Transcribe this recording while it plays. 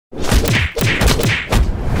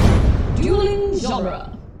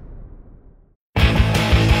genre.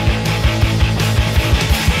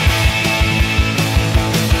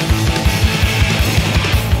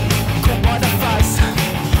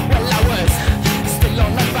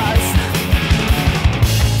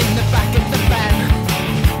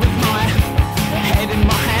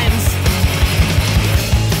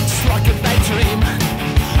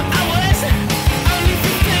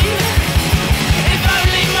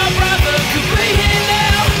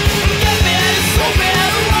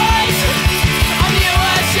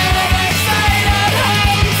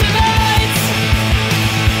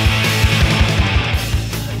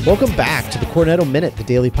 Welcome back to the Cornetto Minute, the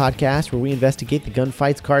daily podcast where we investigate the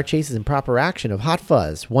gunfights, car chases, and proper action of Hot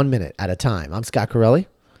Fuzz, 1 minute at a time. I'm Scott Corelli.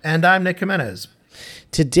 And I'm Nick Jimenez.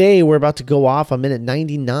 Today, we're about to go off on minute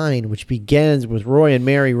 99, which begins with Roy and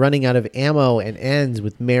Mary running out of ammo and ends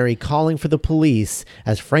with Mary calling for the police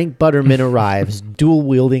as Frank Butterman arrives,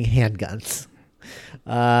 dual-wielding handguns.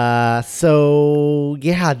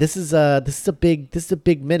 This is a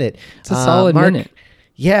big minute. It's a solid minute.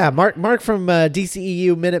 Yeah, Mark from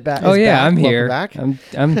DCEU Minute Back. Oh yeah, back. I'm Welcome here. Back.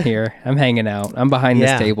 I'm here. I'm hanging out. I'm behind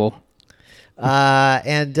this table. This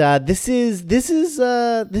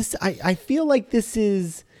I feel like this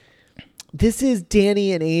is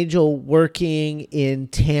Danny and Angel working in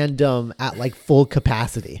tandem at like full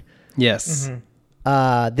capacity. Yes.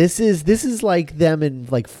 Mm-hmm. This is like them in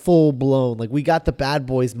like full blown, like we got the bad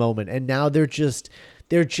boys moment and now they're just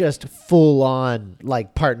full on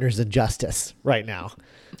like partners in justice right now.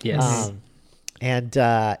 Yes.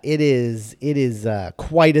 It is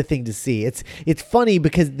quite a thing to see. It's funny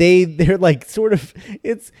because they're like sort of,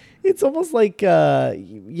 it's almost like,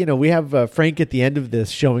 we have Frank at the end of this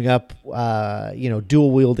showing up,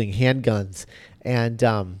 dual wielding handguns.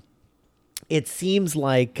 And, it seems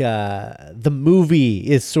like, the movie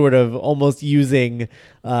is sort of almost using,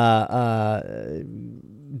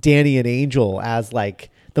 Danny and Angel as like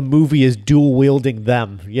the movie is dual wielding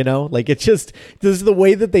them, like it's just the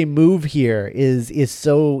way that they move here is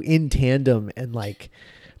so in tandem and like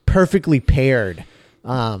perfectly paired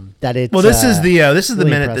that it's this is the really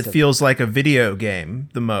minute impressive. that feels like a video game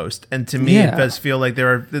the most, and to me it does feel like there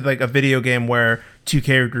are like a video game where two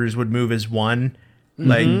characters would move as one.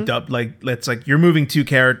 It's like you're moving two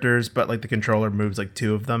characters but like the controller moves like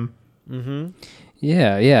two of them.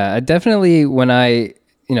 Yeah. Definitely when I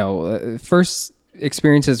first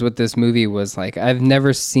experiences with this movie was like I've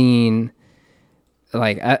never seen,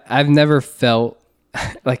 like I've never felt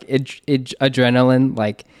like adrenaline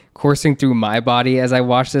like coursing through my body as I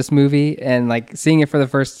watched this movie, and like seeing it for the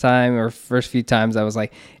first time or first few times I was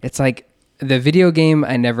like, it's like the video game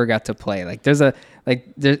I never got to play. Like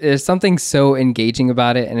there's something so engaging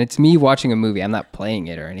about it, and it's me watching a movie. I'm not playing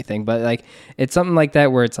it or anything, but like it's something like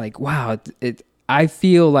that where it's like, wow, I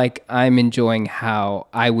feel like I'm enjoying how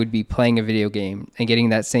I would be playing a video game and getting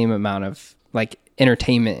that same amount of like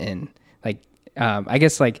entertainment in, like, I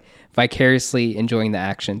guess like vicariously enjoying the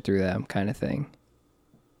action through them kind of thing.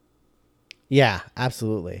 Yeah,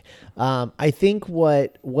 absolutely. I think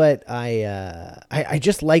what I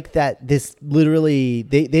just like that this literally,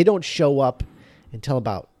 they don't show up until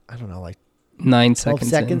about, I don't know, like 9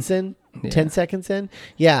 seconds in. 10 seconds in.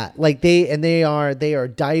 Yeah. Like they are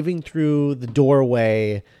diving through the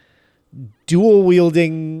doorway, dual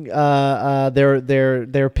wielding,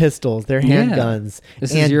 their pistols, their handguns.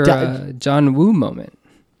 This is your John Woo moment.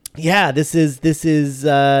 Yeah. This is,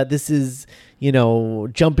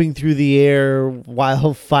 jumping through the air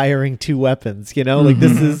while firing two weapons, like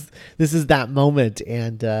this is that moment.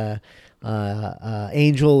 And,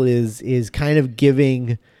 Angel is kind of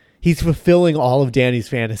giving, he's fulfilling all of Danny's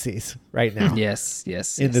fantasies right now. Yes.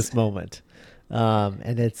 In this moment.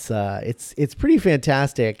 And it's pretty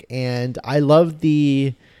fantastic. And I love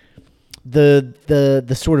the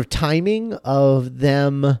sort of timing of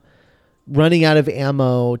them running out of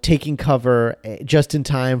ammo, taking cover just in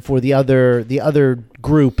time for the other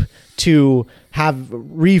group to have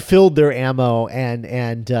refilled their ammo and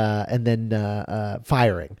then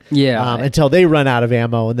firing. Yeah. Until they run out of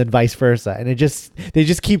ammo, and then vice versa. And they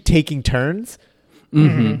just keep taking turns.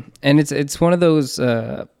 Mm-hmm. And it's one of those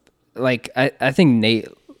I think Nate,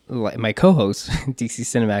 my co-host, DC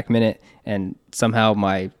Cinematic Minute, and somehow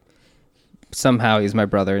he's my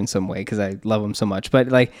brother in some way because I love him so much. But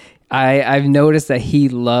like I've noticed that he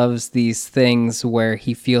loves these things where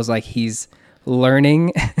he feels like he's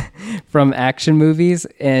learning from action movies,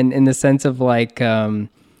 and in the sense of like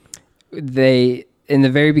they in the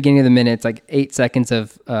very beginning of the minute, it's like 8 seconds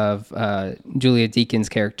of Julia Deacon's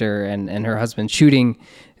character and her husband shooting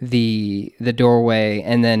the doorway,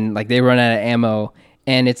 and then like they run out of ammo,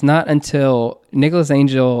 And it's not until Nicholas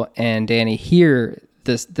Angel and Danny hear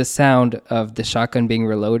the sound of the shotgun being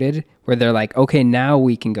reloaded where they're like, okay, now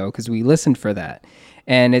we can go because we listened for that.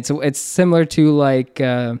 And it's similar to like,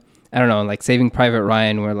 I don't know, like Saving Private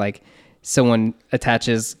Ryan, where like someone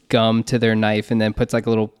attaches gum to their knife and then puts like a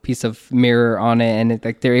little piece of mirror on it, and it,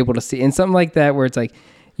 like they're able to see, and something like that where it's like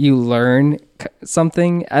you learn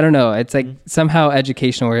something. I don't know. It's like somehow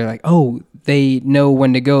educational where you're like, oh, they know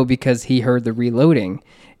when to go because he heard the reloading.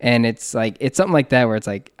 And it's like, it's something like that where it's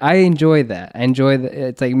like, I enjoy that. I enjoy that.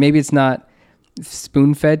 It's like, maybe it's not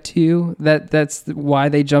spoon fed to you that's why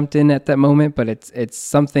they jumped in at that moment, but it's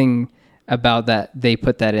something about that. They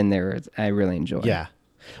put that in there. I really enjoy. Yeah.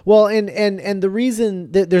 Well, and the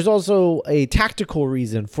reason that there's also a tactical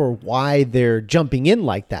reason for why they're jumping in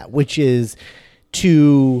like that, which is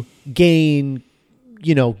to gain,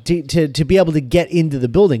 to be able to get into the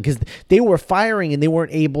building, because they were firing and they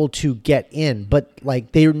weren't able to get in, but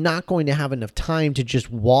like they're not going to have enough time to just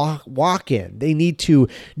walk in. They need to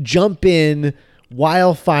jump in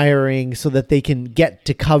while firing so that they can get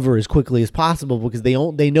to cover as quickly as possible, because they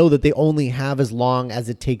know that they only have as long as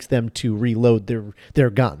it takes them to reload their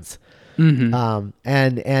guns. Mm-hmm.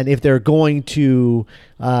 And if they're going to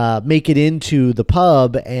make it into the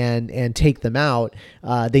pub and take them out,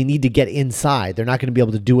 they need to get inside. They're not going to be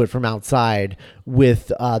able to do it from outside with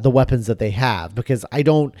the weapons that they have, because I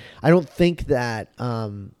don't think that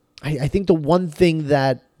I think the one thing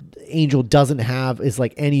that Angel doesn't have is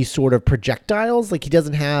like any sort of projectiles. Like he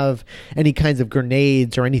doesn't have any kinds of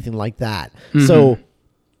grenades or anything like that. Mm-hmm. So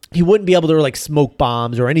he wouldn't be able to like smoke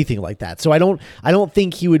bombs or anything like that. So I don't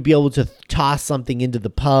think he would be able to toss something into the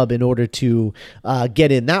pub in order to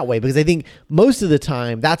get in that way, because I think most of the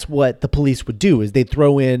time that's what the police would do, is they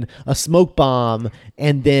throw in a smoke bomb,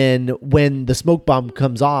 and then when the smoke bomb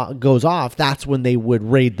goes off, that's when they would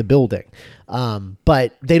raid the building.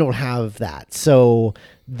 But they don't have that. So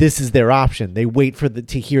this is their option. They wait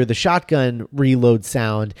to hear the shotgun reload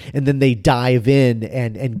sound, and then they dive in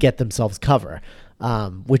and get themselves cover.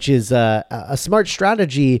 Which is a smart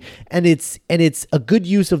strategy, and it's a good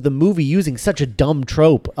use of the movie using such a dumb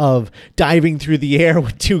trope of diving through the air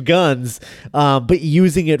with two guns, but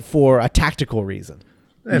using it for a tactical reason.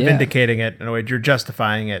 Vindicating it in a way, you're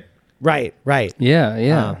justifying it. Right.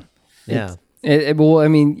 Yeah. Well, I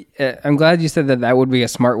mean, I'm glad you said that would be a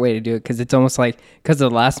smart way to do it, because it's almost like, because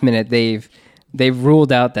of the last minute they've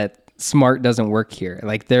ruled out that smart doesn't work here.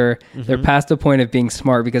 Like they're past the point of being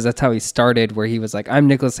smart, because that's how he started, where he was like, I'm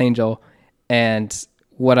Nicholas Angel, and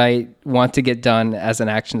what I want to get done as an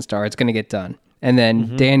action star, it's going to get done. And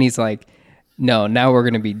then Danny's like, no, now we're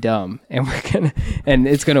going to be dumb, and and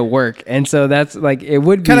it's going to work. And so that's like, it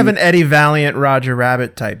would be kind of an Eddie Valiant, Roger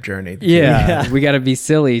Rabbit type journey. Yeah. We got to be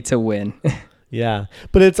silly to win. Yeah.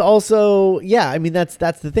 But it's also, I mean, that's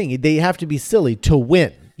the thing. They have to be silly to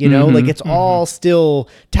win. Like it's all still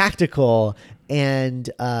tactical, and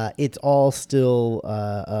it's all still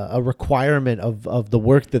a requirement of the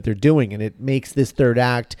work that they're doing. And it makes this third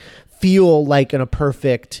act feel like a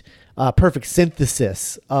perfect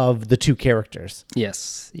synthesis of the two characters.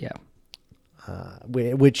 Yes. Yeah.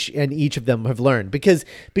 Which and each of them have learned, because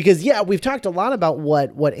we've talked a lot about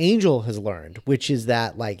what Angel has learned, which is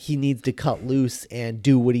that like he needs to cut loose and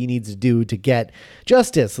do what he needs to do to get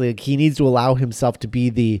justice. Like he needs to allow himself to be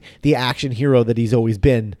the action hero that he's always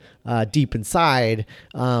been deep inside.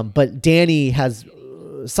 But Danny has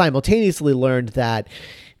simultaneously learned that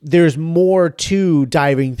there's more to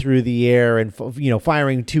diving through the air and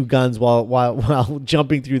firing two guns while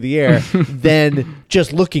jumping through the air than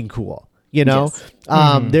just looking cool. Yes.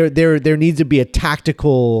 There needs to be a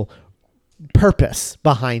tactical purpose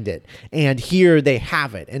behind it, and here they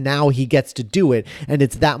have it, and now he gets to do it, and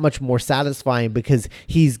it's that much more satisfying because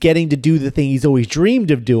he's getting to do the thing he's always dreamed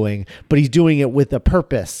of doing, but he's doing it with a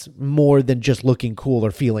purpose more than just looking cool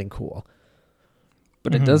or feeling cool.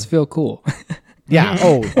 But it does feel cool. Yeah.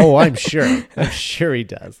 Oh, I'm sure he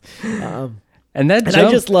does. And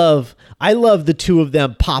I love the two of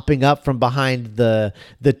them popping up from behind the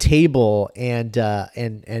table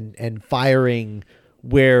and firing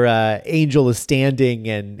where Angel is standing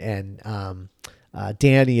and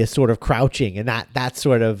Danny is sort of crouching, and that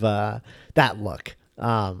sort of that look.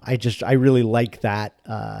 I really like that.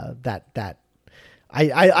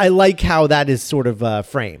 I like how that is sort of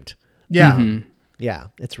framed. Yeah. Yeah,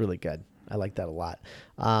 it's really good. I like that a lot.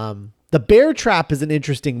 The bear trap is an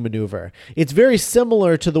interesting maneuver. It's very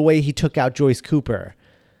similar to the way he took out Joyce Cooper.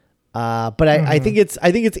 But I think it's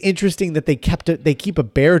interesting that they keep a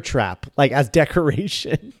bear trap like as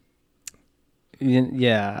decoration.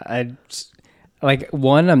 Yeah, like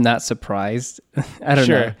one, I'm not surprised. I don't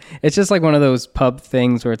Sure. know. It's just like one of those pub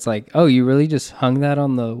things where it's like, oh, you really just hung that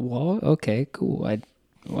on the wall? Okay, cool.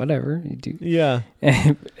 Whatever you do. Yeah.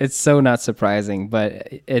 It's so not surprising, but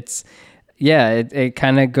it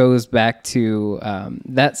kind of goes back to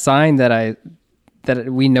that sign that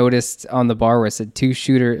we noticed on the bar where it said 2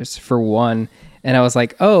 shooters for 1. And I was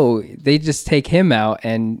like, oh, they just take him out.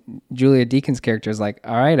 And Julia Deacon's character is like,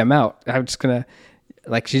 all right, I'm out. I'm just going to,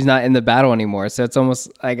 like, she's not in the battle anymore. So it's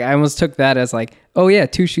almost like, I almost took that as like, oh yeah,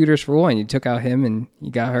 2 shooters for 1. You took out him and you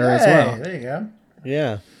got her as well. There you go.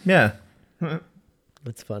 Yeah. Yeah.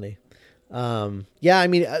 That's funny. Yeah, I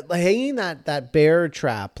mean, hanging that bear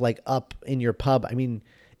trap like up in your pub, I mean,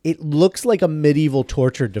 it looks like a medieval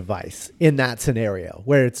torture device in that scenario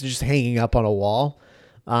where it's just hanging up on a wall.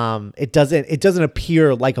 It doesn't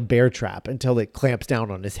appear like a bear trap until it clamps down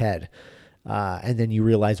on his head. And then you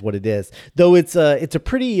realize what it is. Though it's a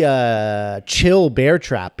pretty chill bear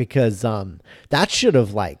trap because that should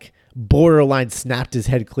have like borderline snapped his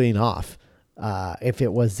head clean off if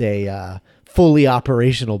it was a fully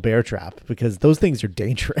operational bear trap, because those things are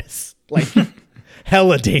dangerous, like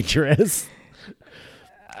hella dangerous.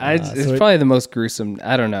 It's probably the most gruesome.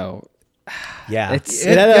 I don't know. Yeah, it's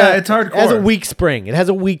hardcore. It has a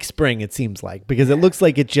weak spring. It seems like, because it looks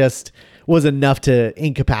like it just was enough to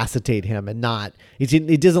incapacitate him and not.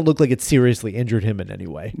 It doesn't look like it seriously injured him in any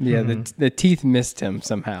way. Yeah, the teeth missed him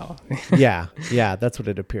somehow. yeah, that's what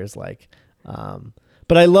it appears like.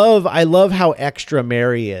 But I love how extra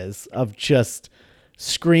Mary is of just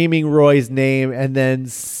screaming Roy's name and then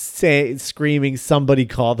screaming somebody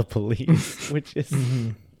call the police, which is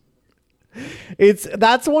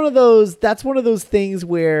that's one of those things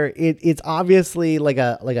where it's obviously like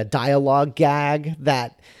a dialogue gag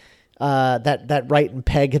that Wright and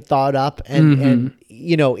Pegg had thought up, and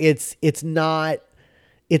you know it's not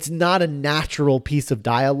a natural piece of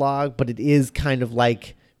dialogue, but it is kind of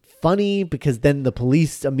like funny because then the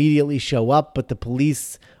police immediately show up, but the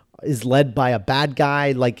police is led by a bad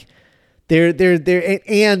guy. Like they're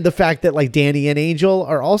and the fact that like Danny and Angel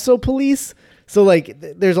are also police. So like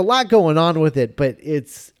there's a lot going on with it, but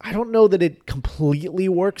I don't know that it completely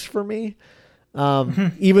works for me.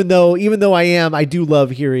 Even though I do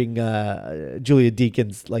love hearing Julia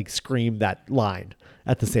Deakins like scream that line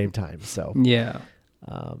at the same time. So yeah.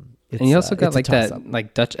 And you also got like that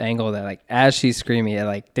like Dutch angle that like as she's screaming,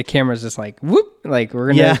 like the camera's just like whoop, like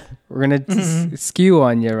we're gonna skew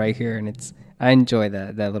on you right here, and I enjoy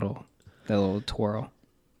that little twirl.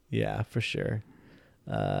 Yeah, for sure.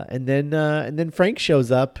 And then Frank shows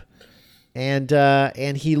up, and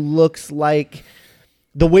he looks like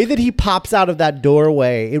the way that he pops out of that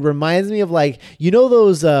doorway. It reminds me of like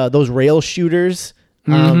those rail shooters.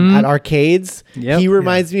 At arcades. Yep. He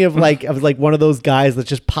reminds me of like one of those guys that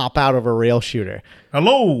just pop out of a rail shooter.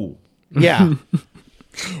 Hello. Yeah.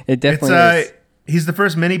 It definitely is. He's the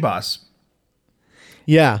first mini boss.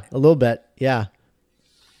 Yeah, a little bit. Yeah.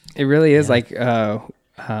 It really is like you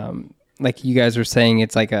guys were saying,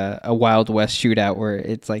 it's like a Wild West shootout where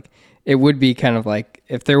it's like it would be kind of like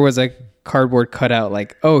if there was a cardboard cutout,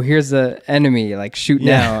 like, oh, here's the enemy, like shoot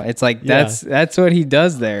now. It's like that's what he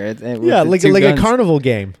does there. Like a carnival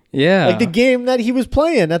game. Yeah, like the game that he was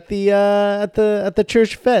playing at the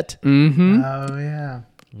church fete. Mm-hmm. Oh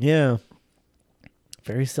yeah.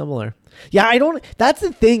 Very similar. Yeah, I don't. That's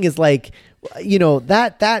the thing is like,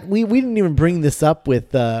 that we didn't even bring this up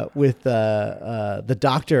with the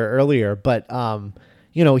doctor earlier, but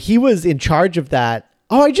he was in charge of that.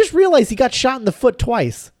 Oh, I just realized he got shot in the foot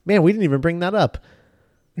twice. Man, we didn't even bring that up.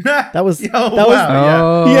 That was It was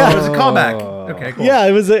a callback. Okay, cool. Yeah,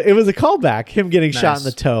 it was a callback. Him getting shot in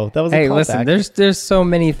the toe. That was a callback. Listen, there's so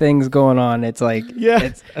many things going on. It's like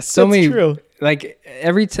it's so many. True. Like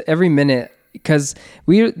every minute, because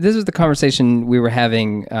this was the conversation we were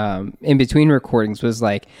having in between recordings, was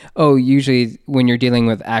like, oh, usually when you're dealing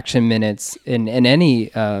with action minutes in any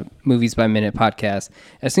movies by minute podcast,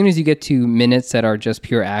 as soon as you get to minutes that are just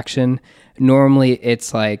pure action, normally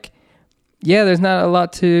it's like, yeah, there's not a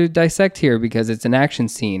lot to dissect here because it's an action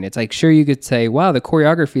scene. It's like, sure, you could say, wow, the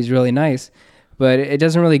choreography is really nice, but it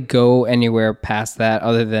doesn't really go anywhere past that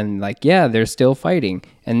other than like, yeah, they're still fighting.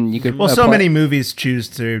 And you could so many movies choose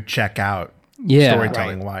to check out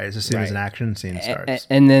storytelling wise as soon as an action scene starts.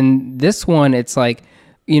 And then this one, it's like,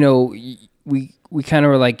 we kind of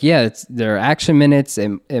were like, yeah, there are action minutes.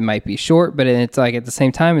 It might be short, but it's like at the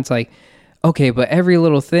same time, it's like, okay, but every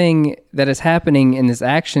little thing that is happening in this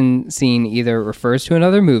action scene either refers to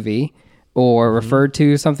another movie or referred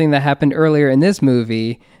to something that happened earlier in this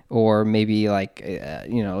movie, or maybe like,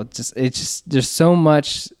 it's just there's so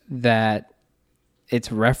much that it's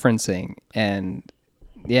referencing. And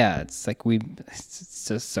yeah, it's like it's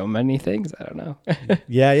just so many things. I don't know.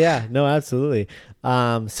 Yeah, no, absolutely.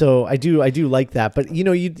 So I do like that, but you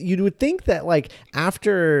know, you would think that like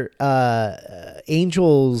after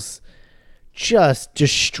Angel's just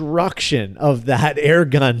destruction of that air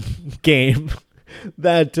gun game,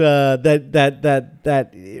 that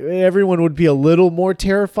everyone would be a little more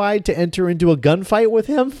terrified to enter into a gunfight with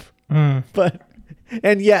him. But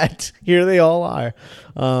and yet here they all are,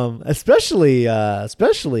 especially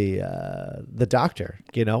the doctor,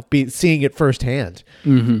 you know, seeing it firsthand.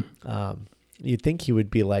 You'd think he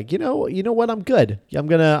would be like, you know what, I'm good. I'm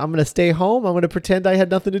gonna stay home. I'm gonna pretend I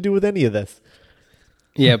had nothing to do with any of this.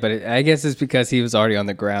 Yeah, but I guess it's because he was already on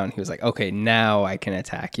the ground. He was like, okay, now I can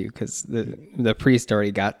attack you because the priest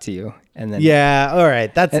already got to you. And then all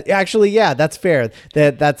right. That's actually, that's fair.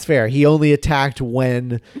 That's fair. He only attacked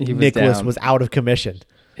when Nicholas was out of commission.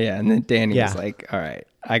 Yeah, and then Danny was like, all right,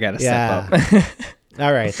 I got to step up.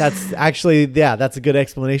 All right. That's actually, that's a good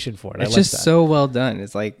explanation for it. It's just so well done.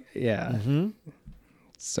 It's like,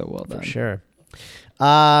 so well done. For sure.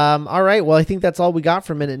 All right. Well, I think that's all we got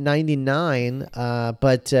for minute 99.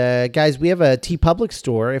 But guys, we have a TeePublic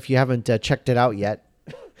store. If you haven't checked it out yet,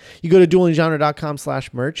 you go to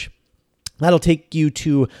duelinggenre.com/merch. That'll take you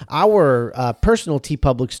to our personal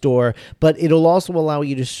TeePublic store, but it'll also allow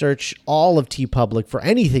you to search all of TeePublic for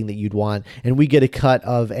anything that you'd want, and we get a cut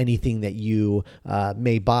of anything that you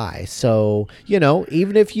may buy. So, you know,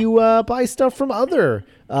 even if you buy stuff from other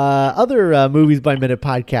Movies by Minute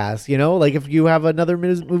podcasts, you know, like if you have another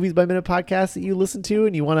Movies by Minute podcast that you listen to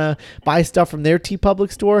and you want to buy stuff from their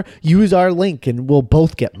TeePublic store, use our link and we'll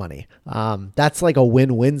both get money. That's like a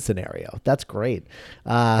win-win scenario. That's great.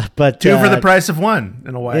 But two for the price of one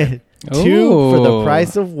in a way. Two for the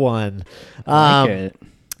price of one. I like it.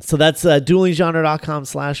 So that's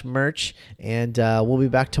duelinggenre.com/merch. And we'll be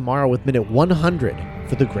back tomorrow with minute 100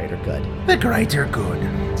 for the greater good. The greater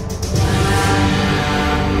good.